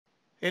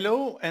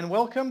Hello and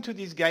welcome to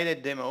this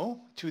guided demo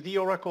to the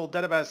Oracle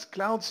Database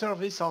Cloud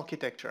Service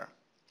Architecture.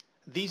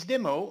 This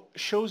demo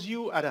shows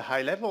you at a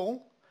high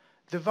level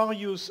the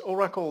various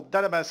Oracle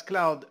Database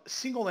Cloud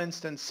single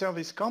instance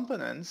service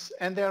components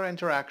and their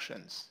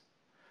interactions.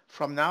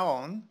 From now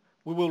on,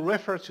 we will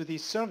refer to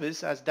this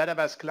service as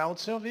Database Cloud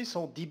Service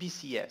or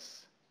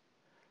DBCS.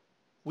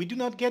 We do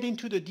not get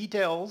into the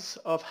details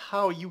of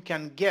how you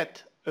can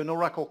get an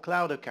Oracle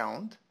Cloud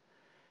account,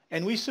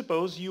 and we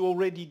suppose you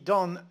already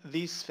done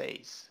this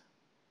phase.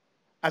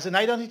 As an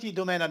identity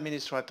domain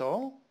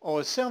administrator or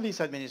a service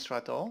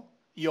administrator,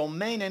 your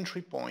main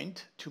entry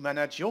point to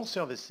manage your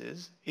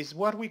services is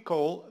what we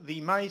call the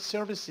My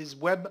Services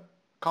Web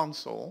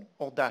Console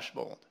or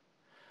dashboard.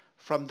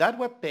 From that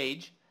web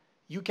page,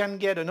 you can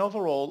get an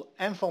overall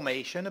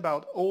information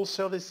about all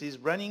services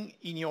running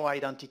in your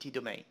identity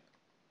domain.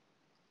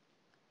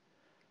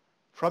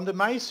 From the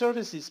My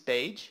Services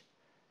page,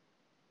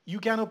 you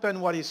can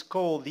open what is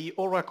called the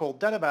Oracle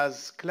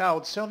Database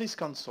Cloud Service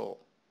Console,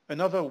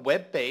 another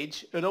web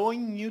page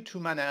allowing you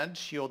to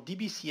manage your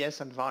DBCS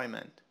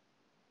environment.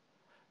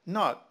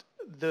 Note,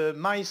 the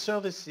My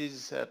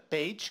Services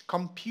page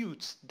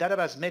computes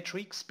database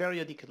metrics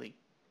periodically.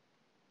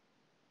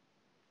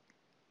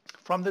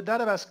 From the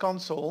Database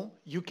Console,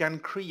 you can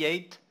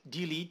create,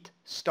 delete,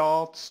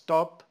 start,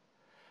 stop,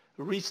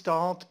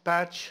 restart,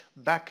 patch,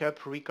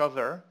 backup,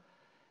 recover,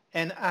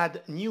 and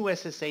add new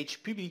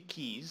SSH public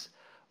keys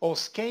or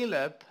scale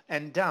up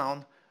and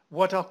down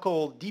what are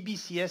called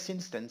DBCS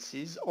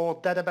instances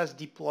or database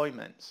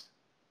deployments,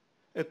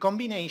 a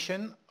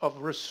combination of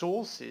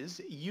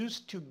resources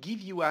used to give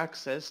you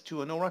access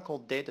to an Oracle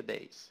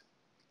database.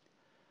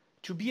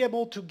 To be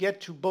able to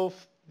get to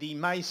both the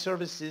My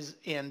Services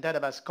and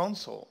Database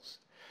consoles,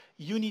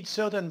 you need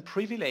certain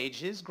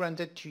privileges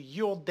granted to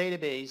your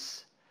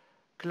database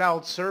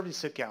cloud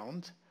service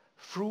account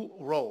through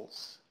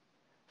roles.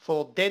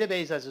 For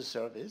Database as a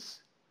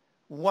Service,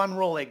 one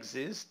role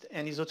exists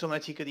and is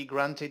automatically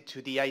granted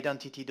to the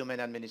identity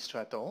domain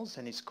administrators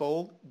and is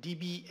called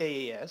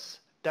DBAs,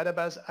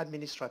 Database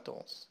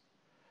Administrators.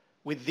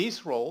 With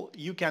this role,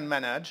 you can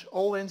manage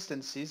all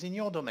instances in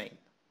your domain.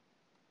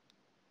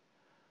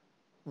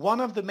 One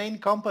of the main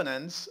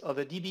components of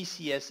a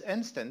DBCS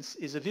instance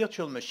is a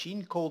virtual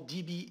machine called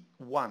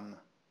DB1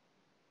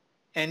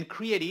 and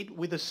created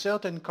with a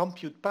certain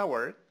compute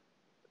power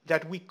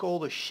that we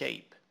call a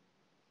shape,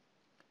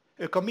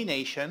 a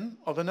combination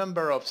of a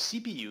number of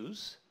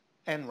CPUs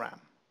and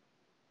RAM.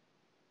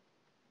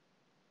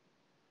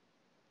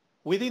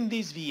 Within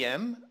this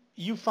VM,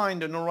 you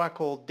find an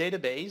Oracle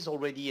database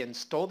already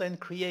installed and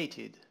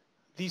created.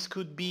 This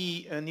could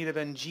be an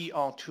 11G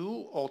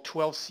R2 or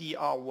 12C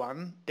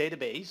R1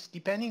 database,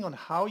 depending on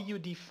how you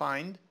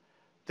defined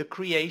the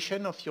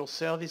creation of your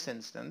service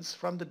instance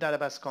from the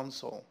Database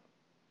Console.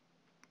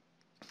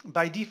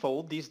 By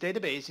default, this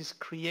database is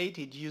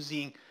created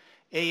using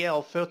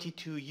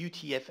AL32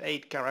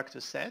 UTF-8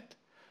 character set,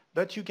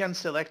 but you can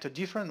select a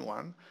different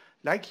one,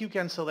 like you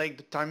can select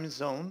the time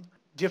zone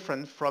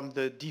different from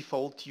the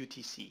default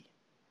UTC.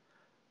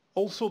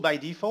 Also by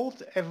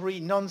default, every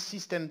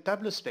non-system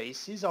tabular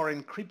spaces are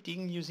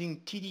encrypting using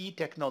TDE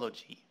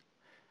technology.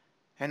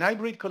 And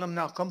hybrid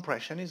columnar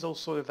compression is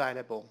also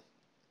available.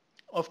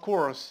 Of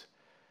course,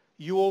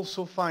 you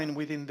also find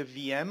within the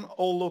VM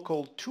all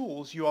local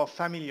tools you are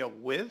familiar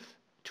with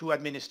to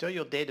administer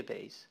your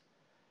database.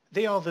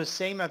 They are the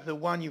same as the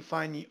one you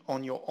find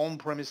on your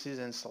on-premises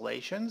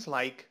installations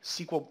like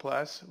SQL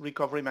Plus,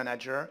 Recovery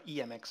Manager,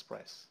 EM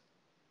Express.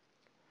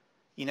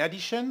 In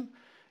addition,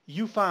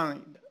 you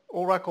find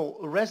Oracle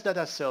REST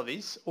Data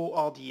Service,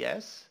 or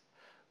RDS,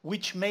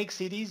 which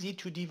makes it easy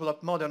to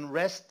develop modern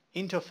REST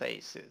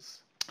interfaces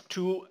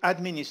to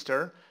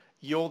administer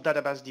your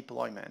database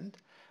deployment,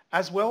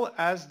 as well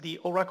as the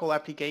Oracle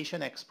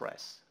Application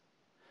Express.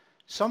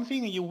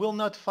 Something you will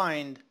not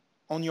find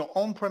on your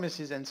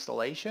on-premises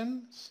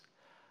installations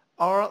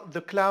are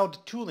the cloud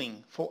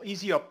tooling for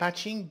easier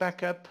patching,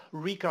 backup,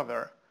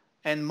 recover,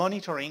 and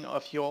monitoring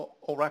of your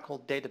Oracle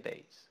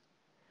database.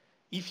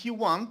 If you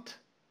want,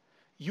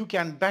 you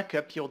can back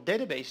up your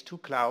database to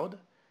cloud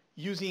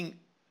using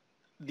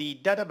the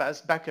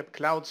Database Backup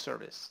Cloud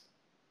service.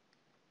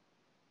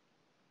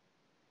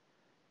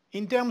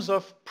 In terms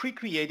of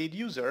pre-created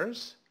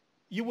users,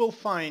 you will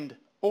find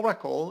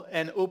Oracle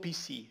and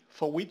OPC,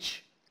 for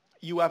which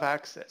you have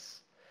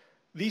access.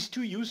 These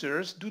two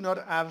users do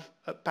not have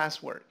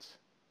passwords,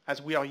 as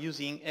we are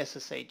using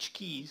SSH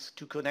keys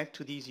to connect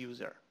to these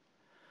users.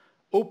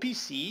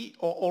 OPC,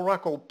 or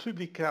Oracle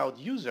Public Cloud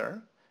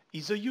User,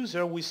 is a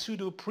user with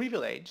sudo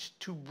privilege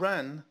to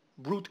run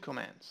root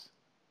commands.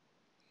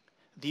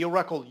 The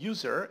Oracle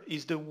user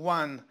is the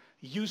one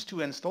used to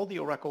install the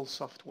Oracle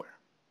software.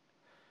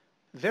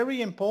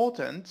 Very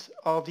important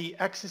are the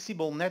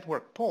accessible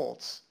network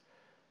ports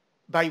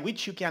by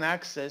which you can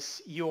access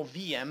your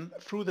VM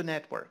through the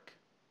network.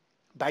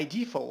 By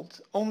default,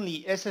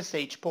 only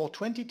SSH port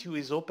 22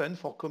 is open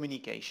for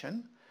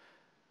communication,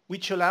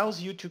 which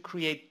allows you to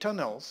create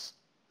tunnels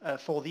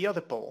for the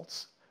other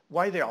ports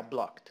while they are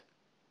blocked.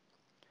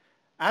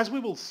 As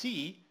we will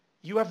see,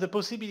 you have the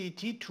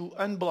possibility to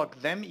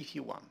unblock them if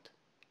you want.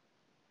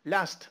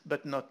 Last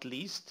but not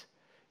least,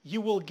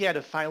 you will get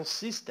a file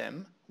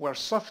system where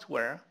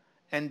software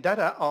and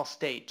data are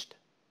staged.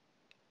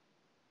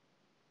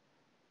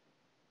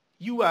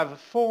 You have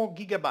 4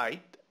 GB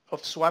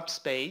of swap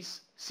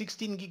space,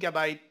 16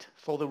 GB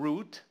for the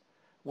root,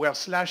 where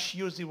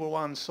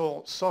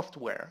 /u01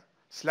 software,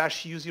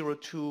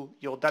 /u02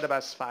 your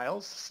database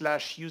files,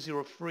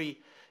 /u03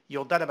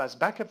 your database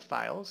backup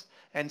files,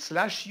 and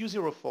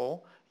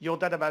 /u04 your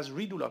database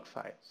redo log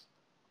files.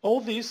 All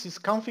this is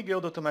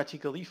configured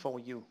automatically for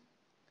you.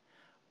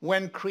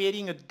 When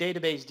creating a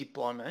database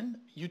deployment,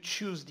 you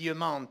choose the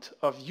amount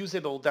of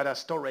usable data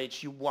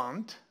storage you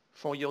want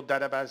for your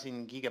database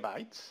in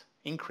gigabytes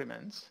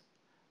increments,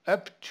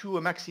 up to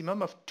a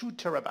maximum of 2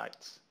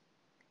 terabytes.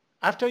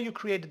 After you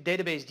create a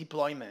database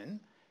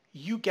deployment,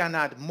 you can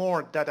add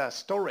more data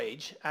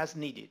storage as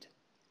needed.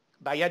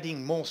 By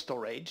adding more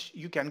storage,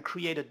 you can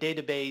create a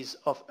database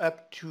of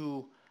up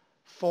to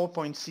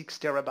 4.6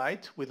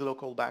 terabytes with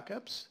local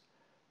backups,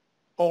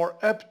 or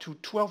up to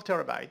 12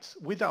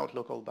 terabytes without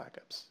local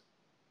backups.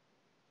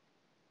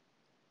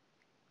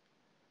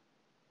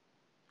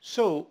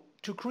 So,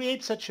 to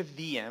create such a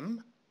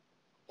VM,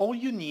 all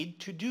you need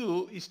to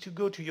do is to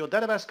go to your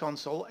database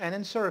console and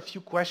answer a few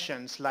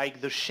questions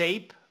like the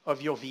shape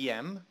of your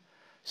VM,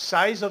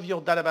 size of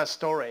your database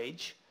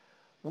storage,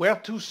 where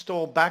to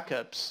store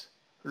backups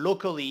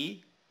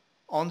locally,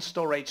 on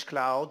storage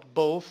cloud,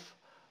 both,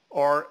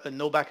 or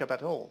no backup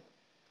at all.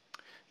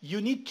 You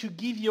need to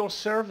give your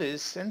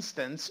service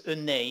instance a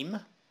name,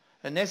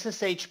 an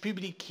SSH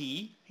public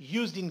key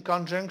used in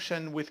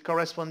conjunction with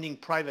corresponding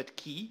private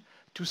key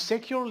to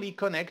securely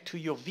connect to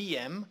your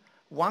VM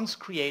once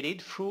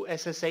created through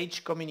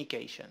SSH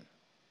communication.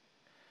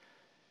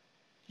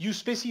 You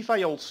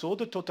specify also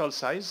the total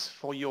size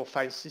for your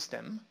file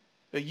system,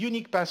 a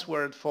unique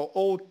password for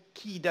all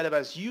key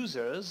database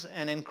users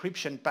and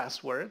encryption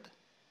password,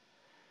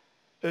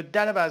 a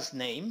database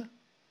name,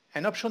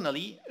 and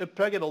optionally a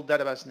pluggable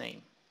database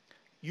name.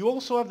 You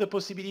also have the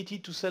possibility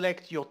to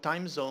select your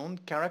time zone,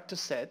 character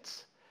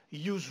sets,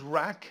 use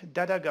rack,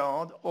 data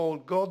guard, or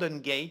Golden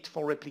Gate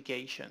for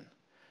replication.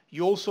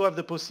 You also have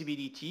the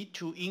possibility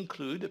to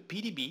include a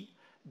PDB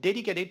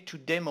dedicated to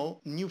demo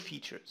new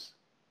features.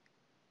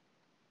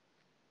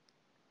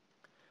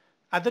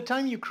 At the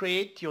time you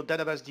create your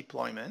database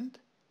deployment,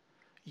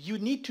 you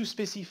need to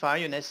specify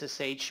an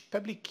SSH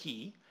public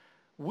key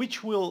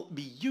which will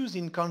be used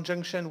in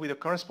conjunction with a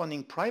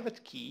corresponding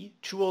private key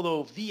to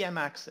allow VM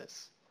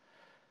access.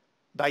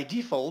 By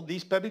default,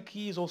 this public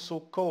key is also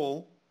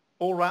called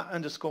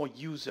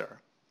aura_user.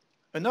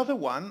 Another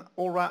one,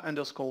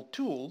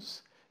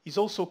 aura_tools, is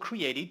also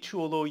created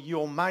to allow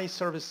your My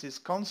Services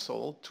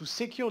console to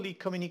securely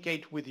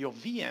communicate with your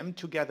VM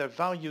to gather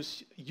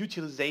various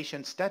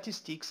utilization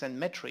statistics and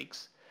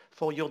metrics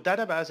for your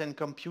database and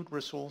compute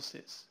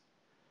resources.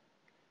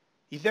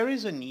 If there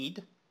is a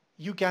need,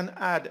 you can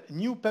add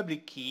new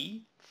public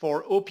key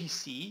for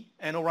OPC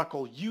and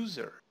Oracle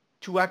user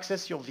to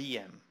access your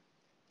VM.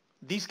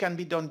 This can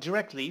be done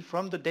directly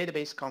from the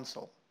database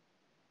console.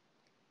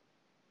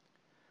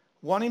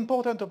 One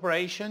important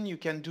operation you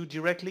can do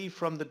directly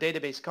from the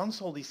database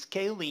console is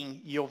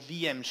scaling your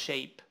VM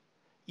shape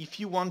if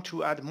you want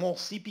to add more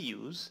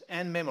CPUs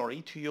and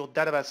memory to your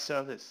database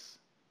service.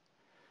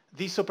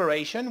 This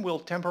operation will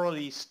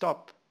temporarily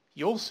stop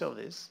your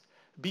service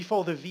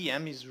before the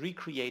VM is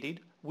recreated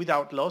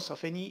without loss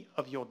of any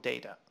of your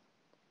data.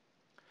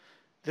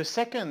 The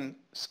second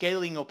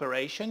scaling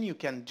operation you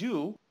can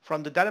do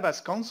from the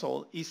database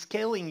console is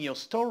scaling your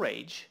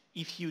storage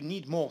if you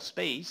need more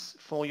space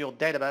for your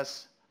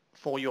database,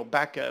 for your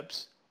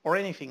backups, or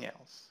anything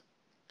else.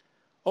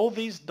 All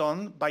this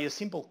done by a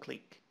simple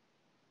click.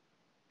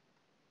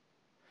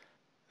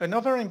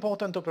 Another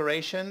important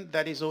operation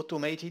that is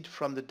automated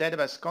from the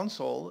database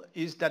console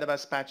is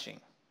database patching.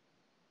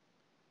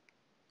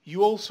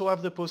 You also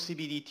have the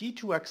possibility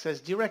to access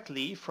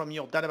directly from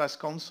your database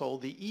console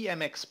the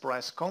EM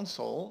Express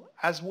console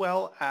as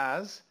well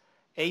as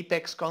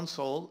Apex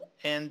console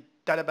and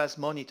database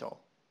monitor.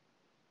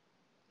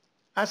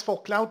 As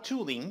for cloud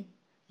tooling,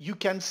 you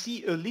can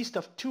see a list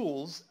of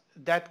tools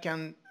that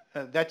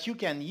you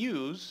can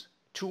use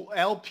to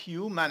help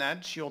you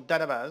manage your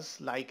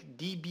database like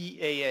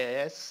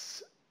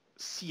DBAs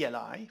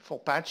CLI for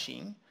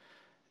patching,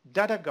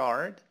 data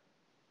guard,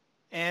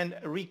 and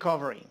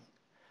recovering,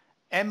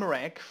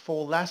 MREC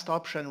for last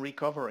option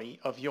recovery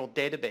of your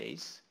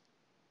database,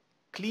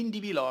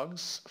 CleanDB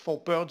logs for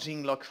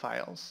purging log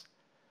files,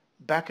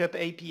 backup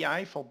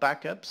API for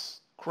backups.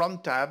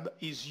 Cron tab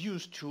is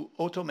used to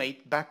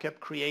automate backup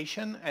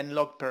creation and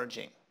log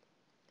purging.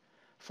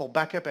 For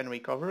backup and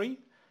recovery,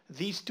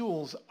 these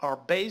tools are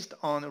based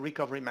on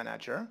Recovery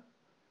Manager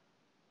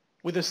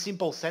with a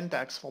simple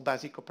syntax for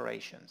basic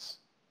operations.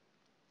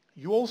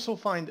 You also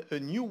find a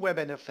new web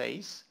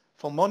interface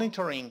for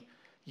monitoring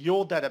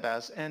your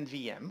database and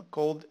VM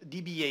called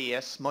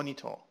DBAs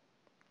Monitor.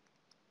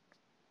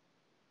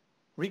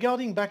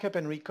 Regarding backup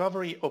and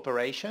recovery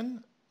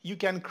operation, you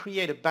can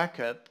create a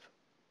backup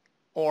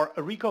or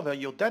recover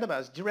your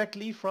database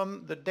directly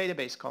from the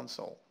database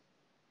console.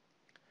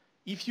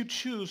 If you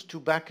choose to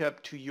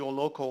backup to your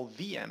local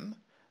VM,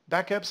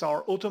 backups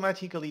are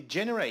automatically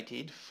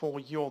generated for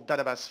your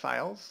database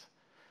files,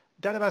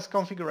 database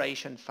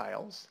configuration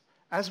files,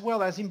 as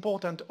well as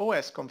important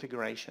OS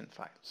configuration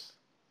files.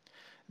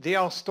 They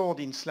are stored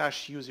in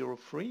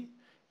 /u03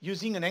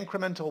 using an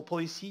incremental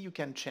policy you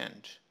can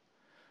change.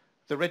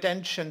 The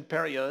retention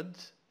period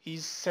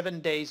is 7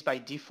 days by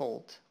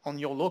default on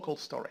your local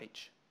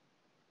storage.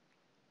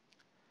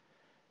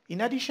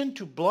 In addition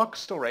to block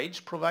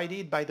storage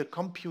provided by the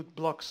compute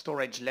block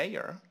storage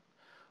layer,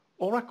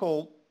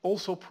 Oracle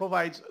also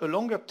provides a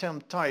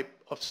longer-term type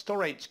of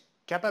storage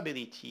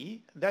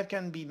capability that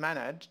can be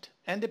managed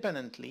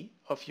independently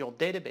of your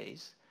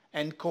database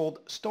and called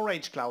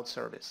Storage Cloud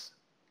Service.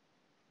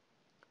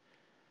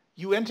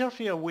 You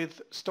interfere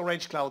with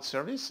Storage Cloud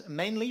Service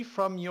mainly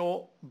from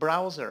your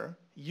browser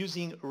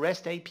using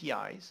REST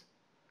APIs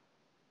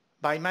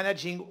by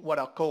managing what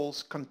are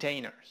called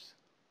containers.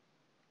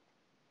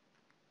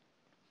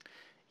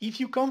 If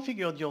you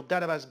configured your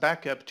database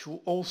backup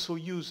to also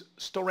use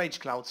Storage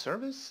Cloud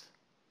Service,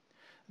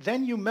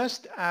 then you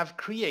must have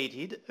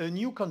created a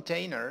new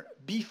container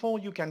before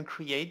you can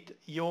create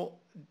your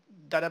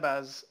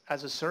database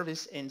as a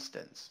service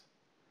instance.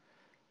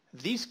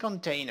 This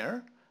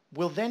container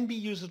will then be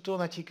used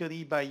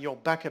automatically by your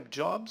backup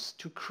jobs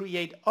to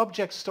create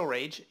object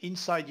storage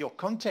inside your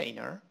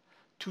container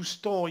to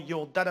store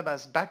your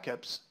database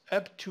backups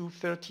up to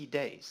 30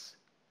 days.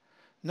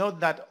 Note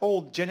that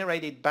all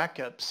generated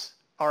backups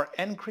are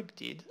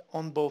encrypted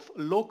on both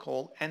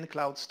local and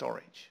cloud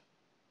storage.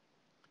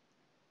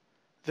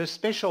 The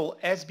special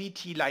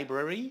SBT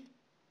library,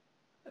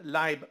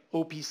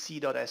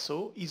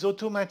 libopc.so, is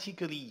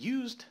automatically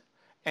used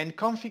and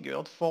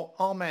configured for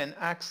RMAN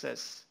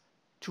access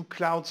to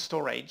cloud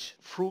storage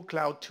through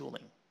cloud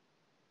tooling.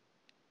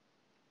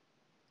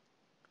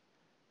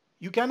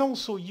 You can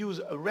also use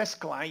a REST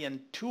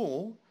client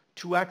tool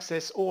to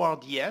access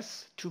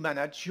ORDS to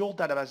manage your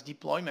database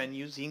deployment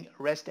using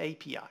REST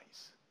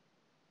APIs.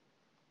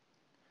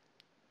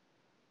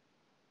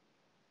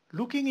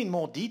 Looking in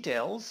more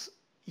details,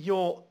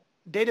 your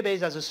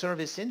database as a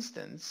service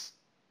instance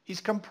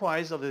is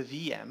comprised of a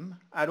VM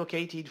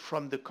allocated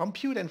from the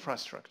compute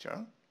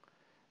infrastructure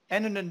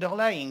and an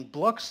underlying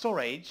block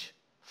storage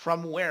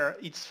from where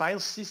its file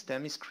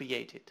system is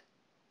created.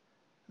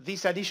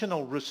 This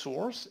additional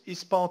resource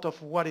is part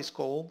of what is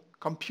called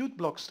compute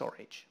block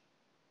storage.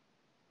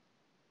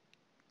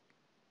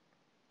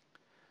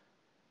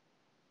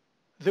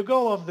 The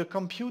goal of the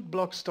compute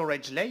block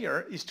storage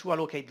layer is to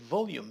allocate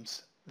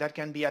volumes that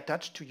can be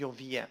attached to your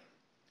VM.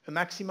 A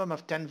maximum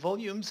of 10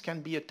 volumes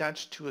can be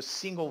attached to a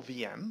single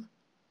VM,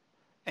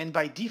 and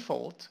by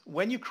default,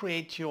 when you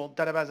create your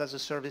database as a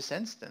service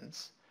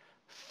instance,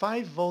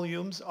 5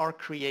 volumes are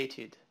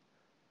created.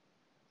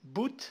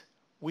 Boot,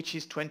 which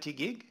is 20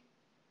 gig,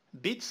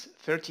 bits,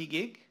 30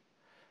 gig,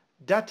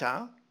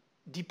 data,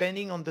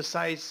 depending on the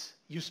size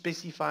you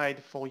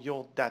specified for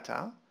your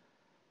data,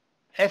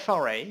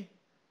 FRA,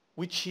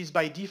 which is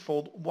by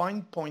default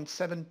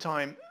 1.7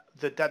 times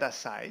the data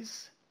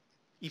size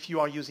if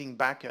you are using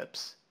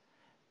backups,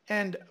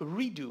 and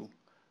redo,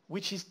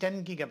 which is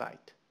 10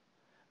 gigabyte.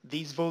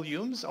 These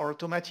volumes are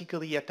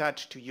automatically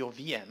attached to your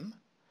VM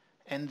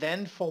and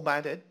then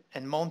formatted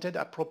and mounted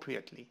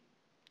appropriately.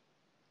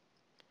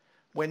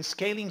 When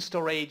scaling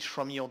storage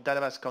from your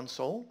database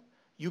console,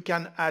 you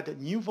can add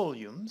new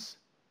volumes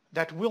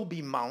that will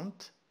be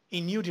mounted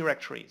in new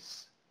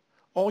directories,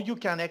 or you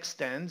can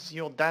extend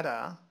your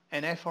data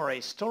and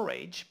FRA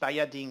storage by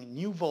adding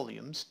new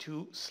volumes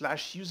to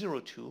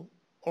 /u02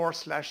 or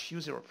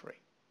 /u03.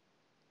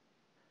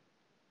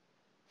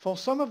 For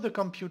some of the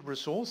compute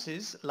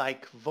resources,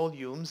 like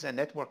volumes and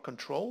network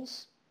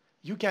controls,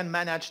 you can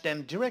manage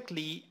them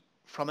directly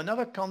from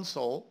another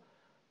console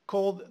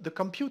called the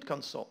compute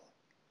console.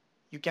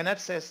 You can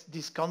access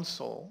this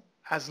console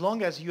as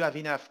long as you have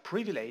enough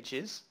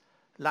privileges,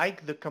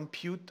 like the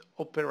compute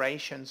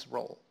operations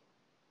role.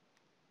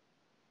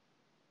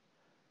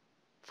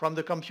 From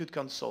the compute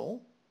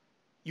console,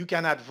 you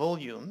can add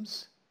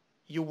volumes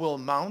you will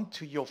mount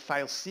to your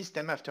file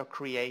system after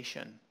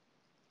creation.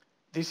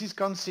 This is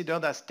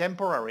considered as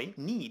temporary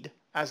need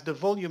as the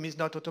volume is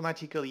not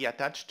automatically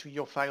attached to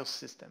your file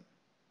system.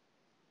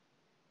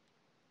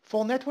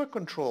 For network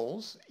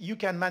controls, you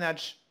can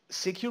manage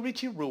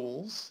security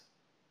rules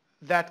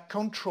that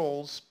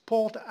controls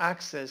port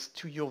access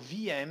to your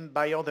VM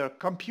by other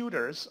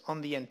computers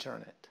on the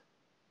internet.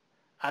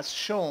 As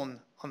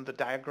shown on the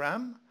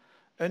diagram,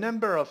 a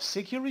number of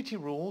security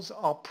rules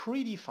are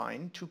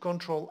predefined to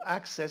control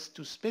access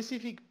to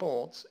specific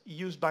ports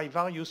used by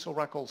various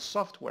Oracle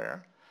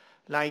software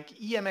like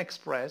EM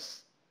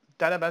Express,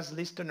 Database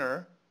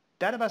Listener,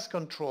 Database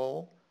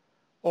Control,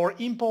 or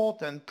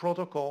important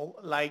protocol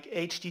like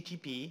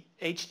HTTP,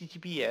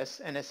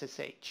 HTTPS, and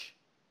SSH.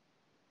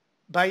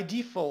 By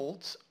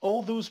default,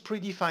 all those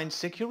predefined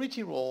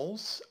security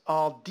roles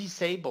are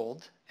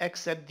disabled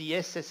except the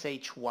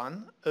SSH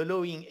one,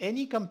 allowing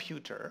any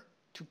computer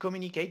to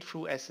communicate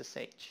through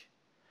SSH.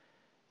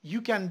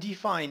 you can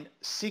define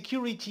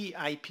security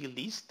IP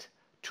list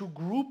to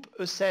group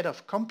a set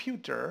of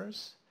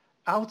computers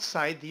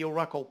outside the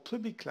Oracle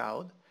public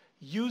cloud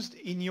used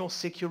in your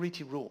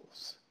security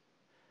rules.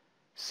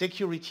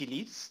 Security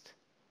lists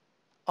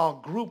are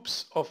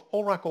groups of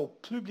Oracle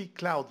public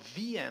cloud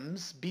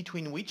VMs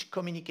between which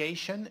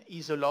communication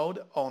is allowed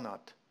or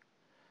not.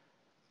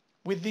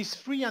 With these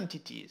three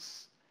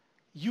entities,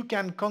 you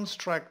can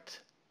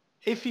construct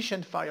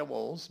efficient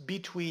firewalls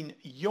between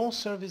your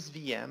service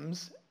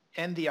VMs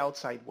and the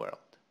outside world.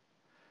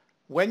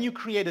 When you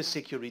create a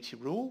security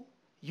rule,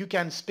 you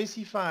can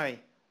specify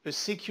a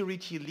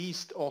security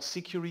list or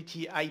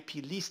security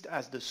IP list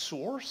as the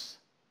source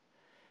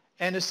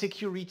and a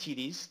security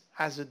list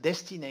as a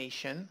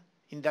destination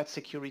in that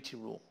security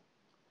rule.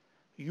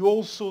 You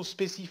also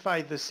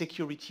specify the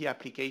security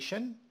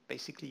application,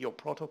 basically your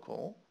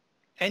protocol,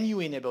 and you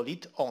enable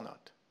it or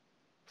not.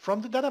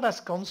 From the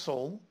database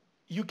console,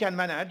 you can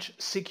manage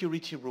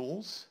security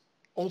rules,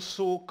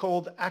 also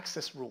called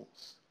access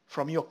rules.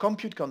 From your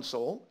compute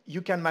console,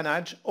 you can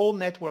manage all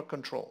network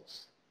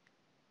controls.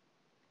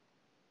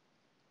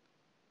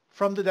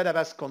 From the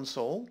database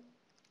console,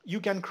 you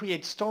can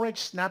create storage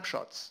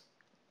snapshots,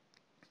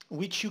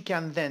 which you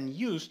can then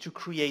use to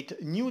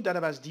create new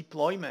database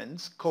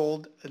deployments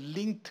called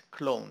linked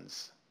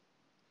clones.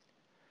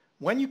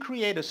 When you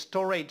create a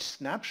storage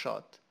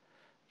snapshot,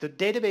 the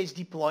database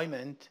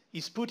deployment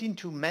is put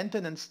into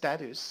maintenance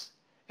status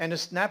and a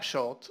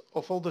snapshot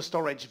of all the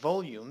storage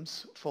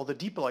volumes for the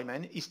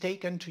deployment is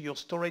taken to your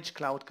storage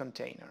cloud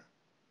container.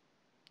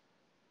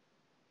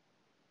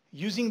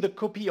 Using the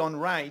copy on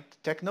write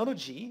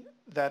technology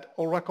that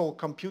Oracle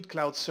Compute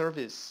Cloud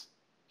Service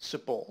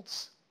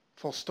supports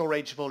for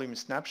storage volume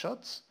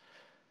snapshots,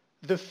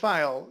 the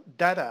file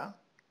data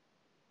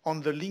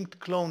on the linked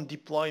clone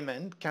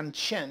deployment can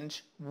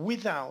change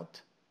without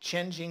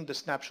changing the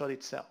snapshot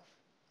itself.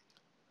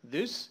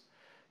 Thus,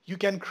 you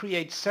can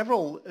create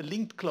several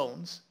linked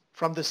clones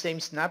from the same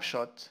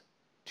snapshot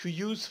to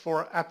use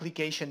for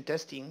application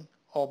testing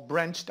or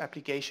branched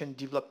application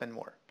development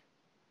work.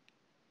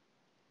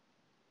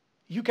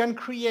 You can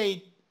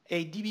create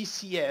a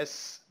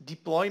DBCS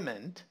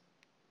deployment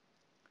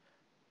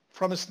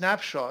from a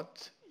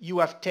snapshot you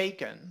have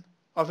taken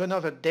of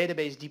another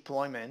database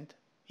deployment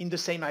in the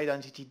same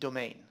identity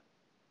domain.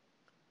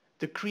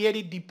 The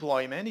created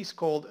deployment is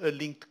called a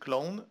linked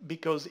clone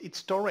because its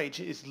storage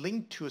is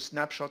linked to a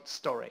snapshot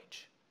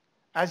storage.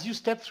 As you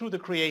step through the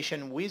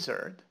creation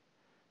wizard,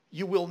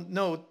 you will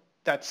note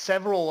that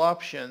several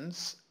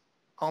options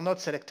are not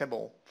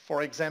selectable.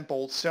 For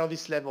example,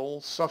 service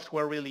level,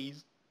 software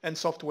release, and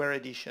software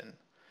edition.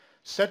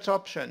 Such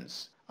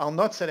options are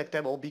not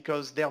selectable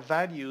because their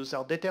values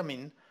are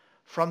determined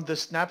from the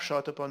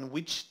snapshot upon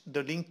which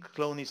the linked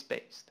clone is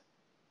based.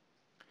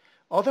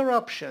 Other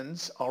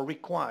options are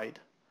required,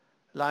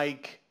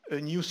 like a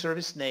new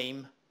service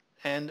name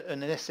and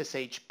an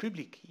SSH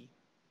public key.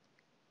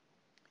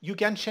 You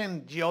can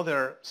change the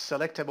other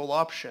selectable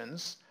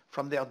options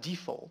from their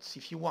defaults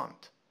if you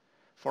want.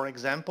 For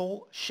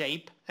example,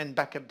 shape and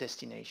backup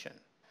destination.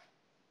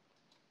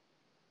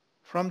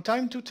 From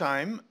time to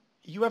time,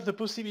 you have the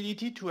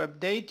possibility to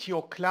update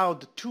your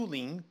cloud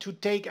tooling to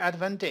take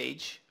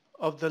advantage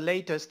of the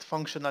latest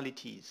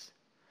functionalities.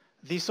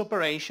 This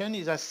operation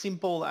is as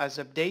simple as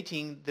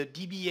updating the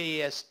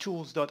DBAs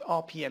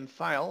tools.rpm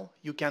file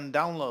you can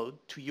download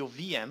to your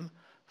VM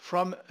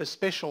from a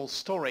special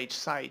storage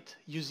site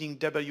using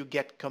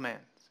wget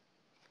command.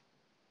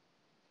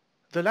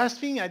 The last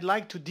thing I'd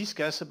like to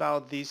discuss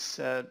about this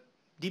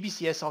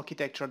DBCS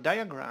architecture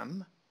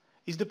diagram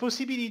is the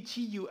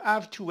possibility you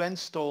have to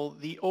install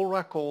the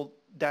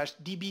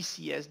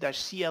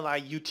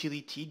Oracle-DBCS-CLI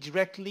utility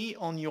directly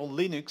on your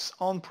Linux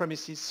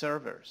on-premises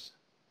servers.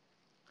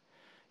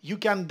 You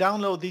can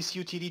download this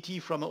utility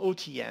from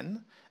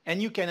OTN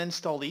and you can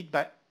install it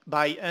by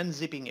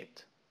unzipping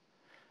it.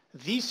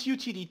 This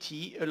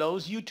utility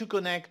allows you to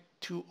connect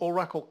to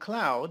Oracle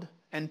Cloud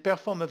and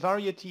perform a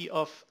variety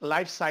of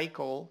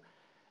lifecycle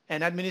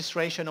and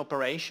administration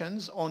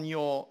operations on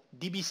your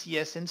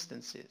DBCS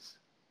instances.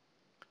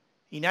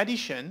 In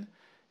addition,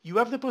 you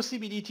have the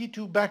possibility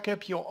to back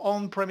up your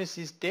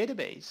on-premises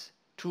database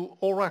to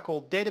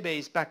Oracle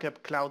Database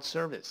Backup Cloud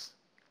Service.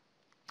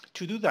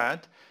 To do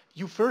that,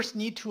 you first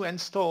need to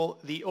install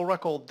the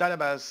Oracle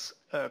Database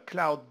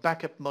Cloud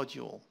Backup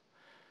module.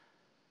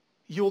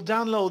 You'll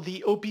download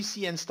the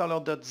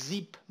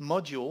opcinstaller.zip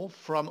module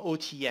from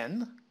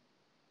OTN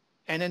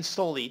and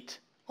install it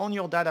on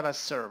your database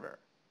server.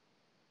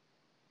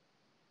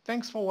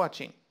 Thanks for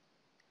watching.